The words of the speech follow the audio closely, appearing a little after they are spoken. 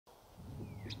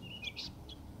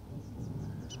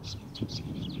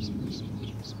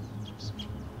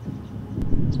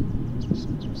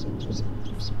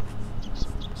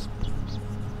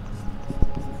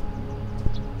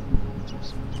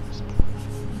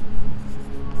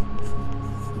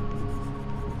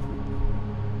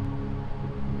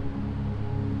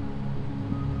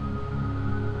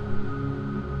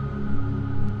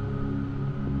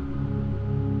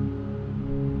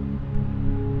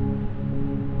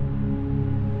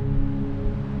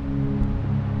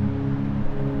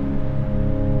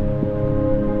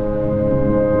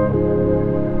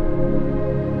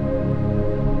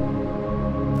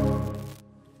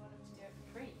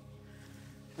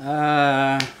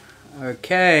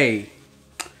Okay,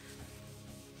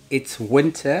 it's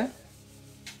winter,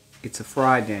 it's a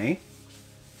Friday,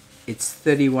 it's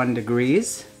 31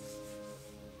 degrees,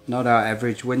 not our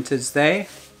average winter's day,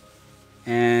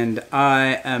 and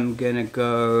I am gonna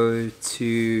go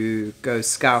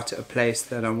scout a place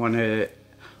that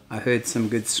I heard some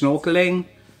good snorkeling.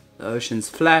 The ocean's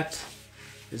flat,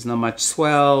 there's not much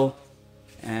swell,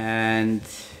 and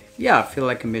yeah, I feel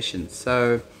like a mission.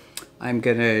 So I'm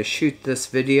gonna shoot this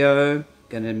video,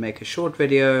 gonna make a short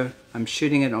video. I'm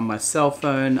shooting it on my cell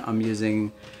phone.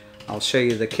 I'll show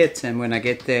you the kit, and when I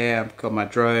get there, I've got my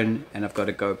drone and I've got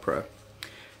a GoPro.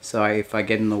 So if I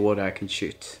get in the water, I can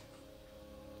shoot.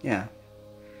 Yeah.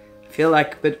 I feel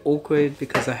like a bit awkward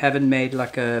because I haven't made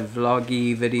like a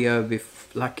vloggy video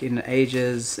like in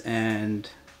ages, and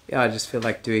yeah, I just feel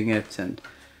like doing it, and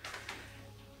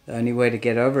the only way to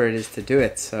get over it is to do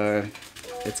it. So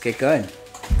let's get going.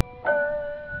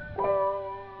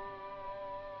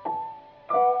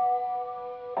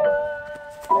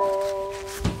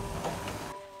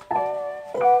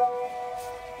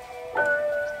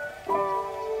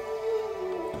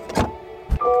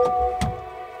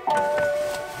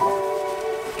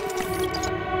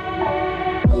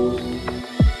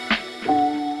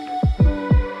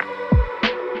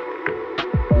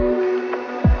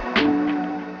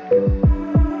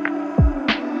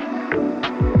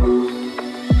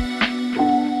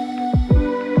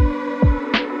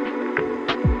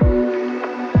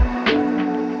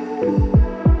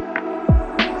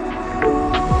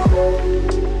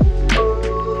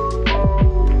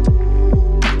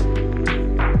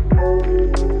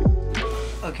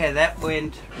 Okay, that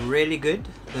went really good.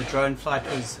 The drone flight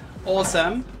was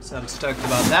awesome, so I'm stoked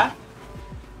about that.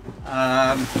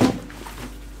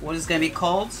 What is going to be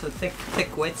cold? So thick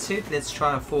wetsuit. Let's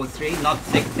try a 4-3. Not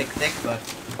thick, but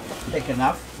thick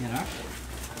enough, you know.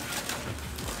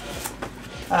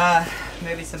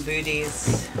 Maybe some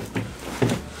booties.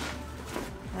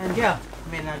 And yeah,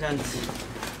 I mean,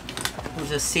 we'll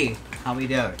just see how we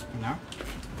do it, you know.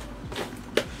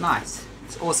 Nice.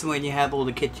 It's awesome when you have all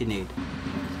the kit you need.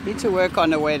 Need to work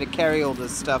on a way to carry all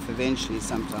this stuff eventually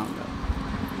sometime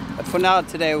though. But for now,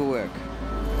 today will work.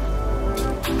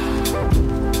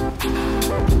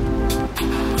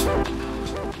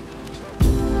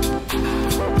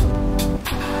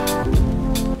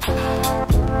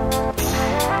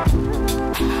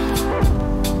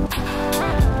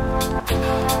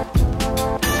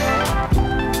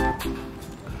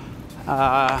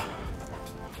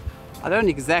 I don't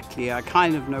exactly, I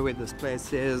kind of know where this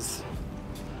place is,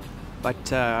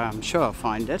 but I'm sure I'll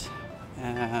find it.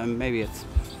 Maybe it's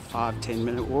a 5-10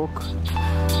 minute walk.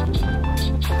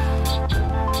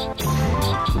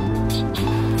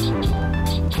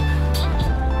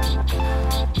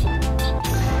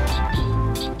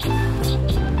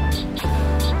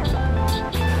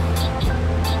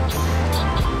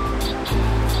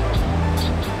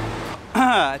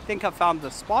 I think I found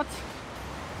the spot.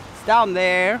 It's down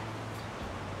there.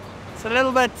 It's a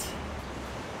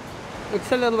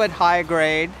little bit higher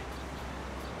grade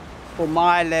for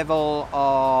my level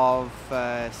of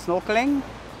snorkeling,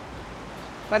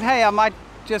 but hey, I might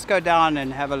just go down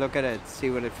and have a look at it,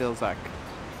 see what it feels like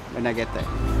when I get there.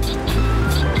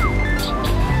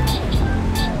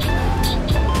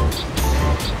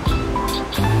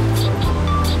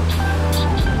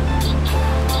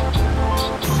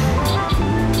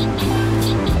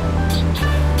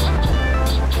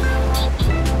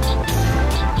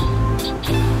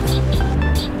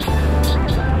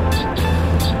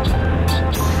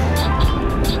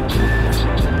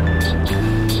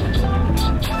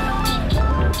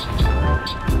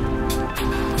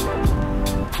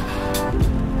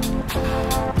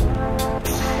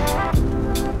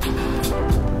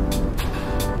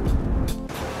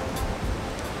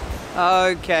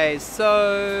 Okay,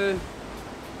 so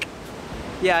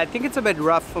yeah, I think it's a bit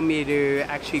rough for me to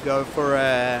actually go for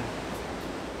a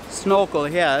snorkel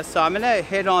here, so I'm gonna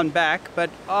head on back. But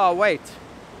oh wait,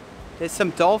 there's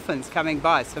some dolphins coming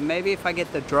by, so maybe if I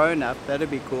get the drone up, that'd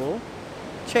be cool.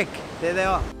 Check, there they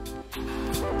are.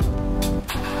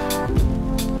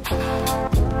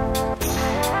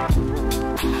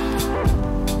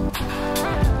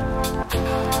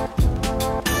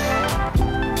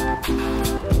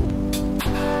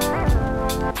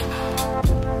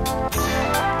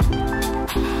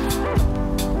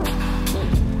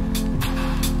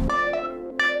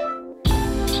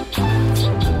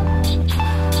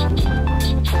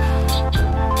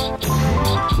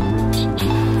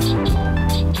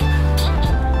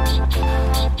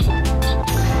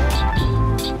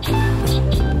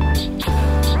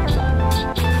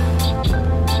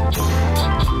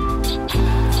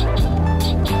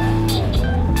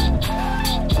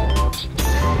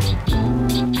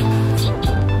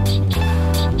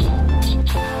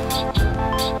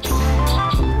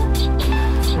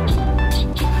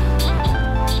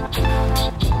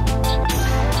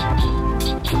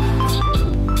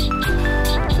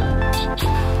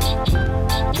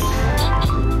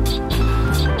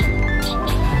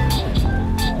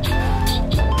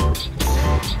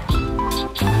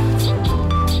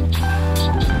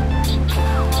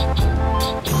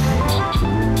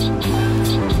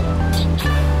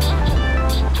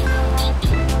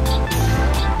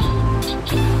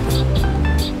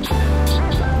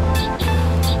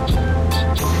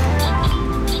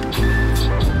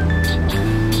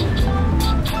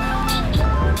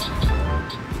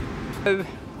 So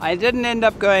I didn't end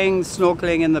up going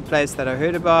snorkeling in the place that I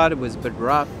heard about. It was a bit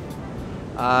rough.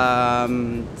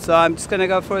 So I'm just gonna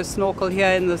go for a snorkel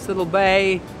here in this little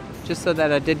bay, just so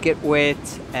that I did get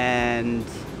wet and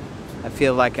I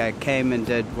feel like I came and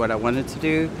did what I wanted to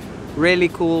do. Really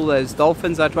cool, those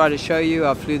dolphins I tried to show you.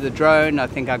 I flew the drone. I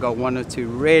think I got 1 or 2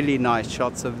 really nice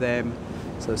shots of them.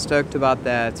 So stoked about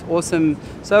that. Awesome.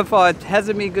 So far it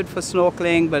hasn't been good for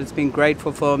snorkeling, but it's been great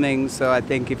for filming. So I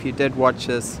think if you did watch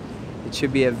this, it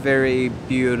should be a very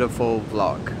beautiful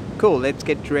vlog. Cool, let's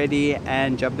get ready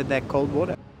and jump in that cold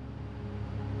water.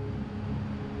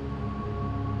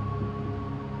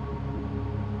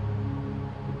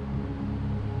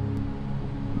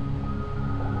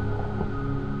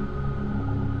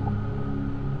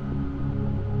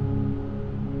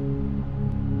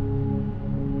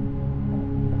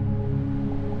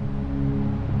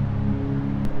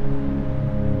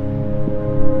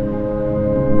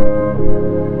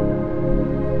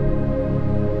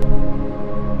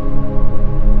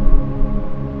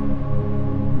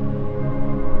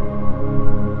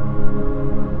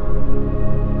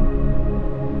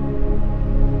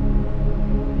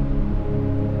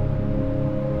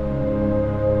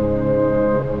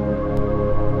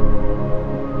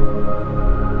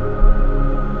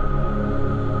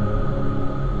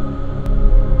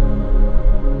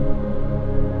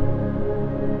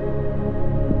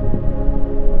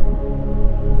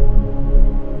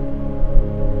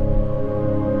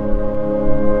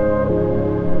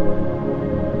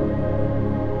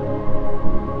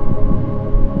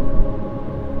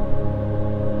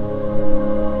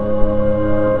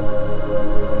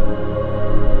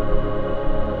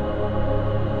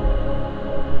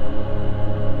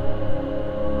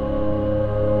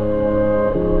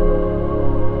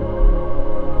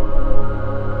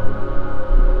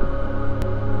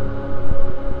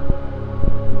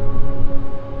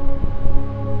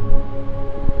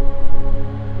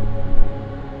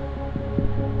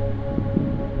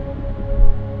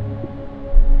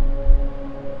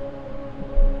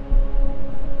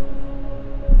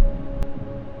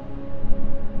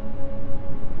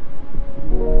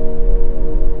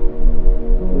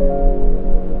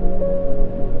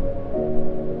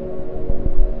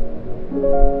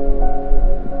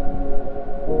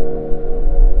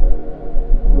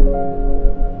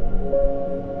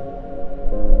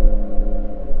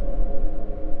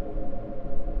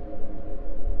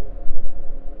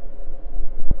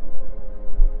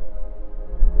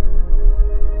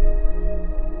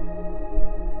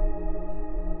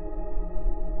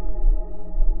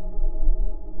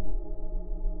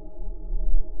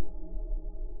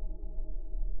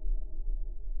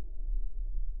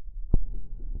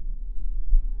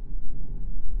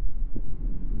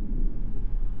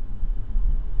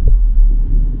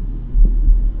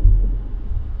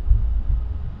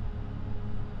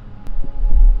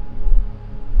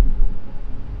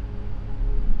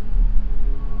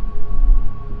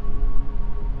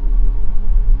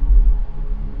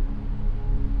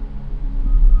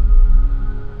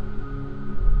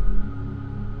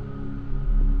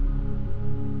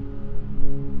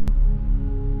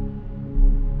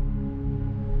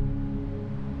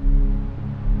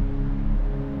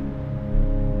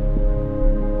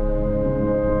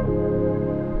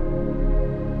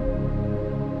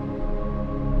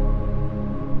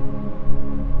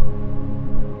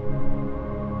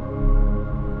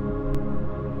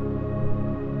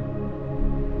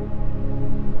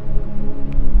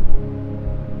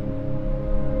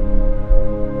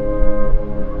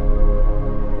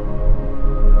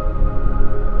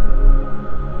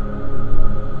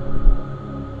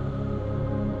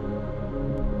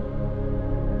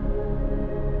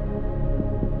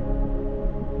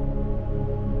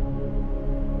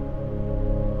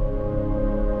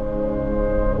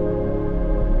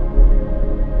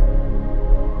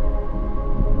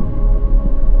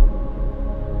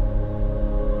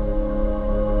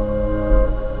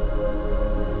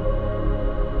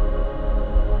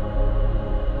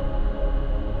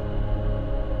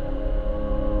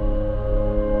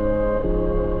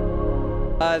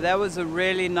 That was a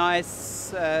really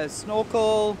nice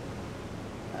snorkel.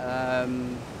 I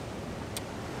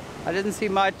didn't see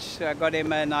much. I got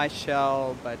him a nice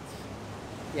shell, but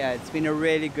yeah, it's been a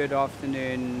really good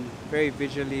afternoon. Very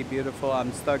visually beautiful.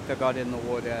 I'm stoked I got in the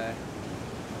water.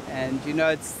 And you know,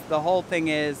 it's the whole thing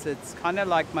is, it's kind of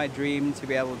like my dream to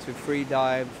be able to free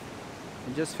dive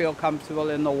and just feel comfortable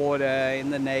in the water, in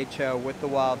the nature, with the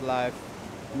wildlife,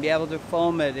 and be able to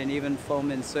film it and even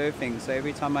film in surfing. So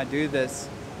every time I do this,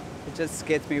 it just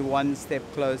gets me one step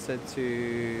closer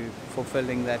to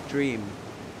fulfilling that dream.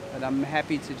 but I'm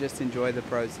happy to just enjoy the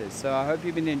process. So I hope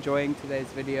you've been enjoying today's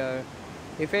video.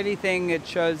 If anything, it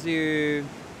shows you,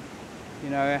 you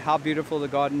know, how beautiful the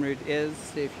garden route is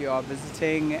if you are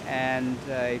visiting, and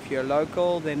if you're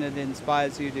local, then it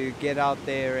inspires you to get out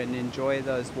there and enjoy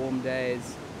those warm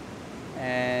days.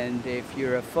 And if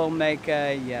you're a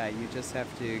filmmaker, yeah, you just have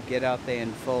to get out there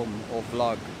and film or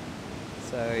vlog.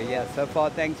 So yeah, so far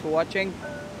thanks for watching.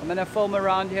 I'm gonna film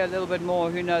around here a little bit more.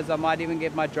 Who knows, I might even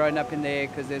get my drone up in there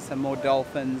because there's some more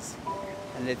dolphins,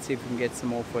 and let's see if we can get some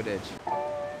more footage.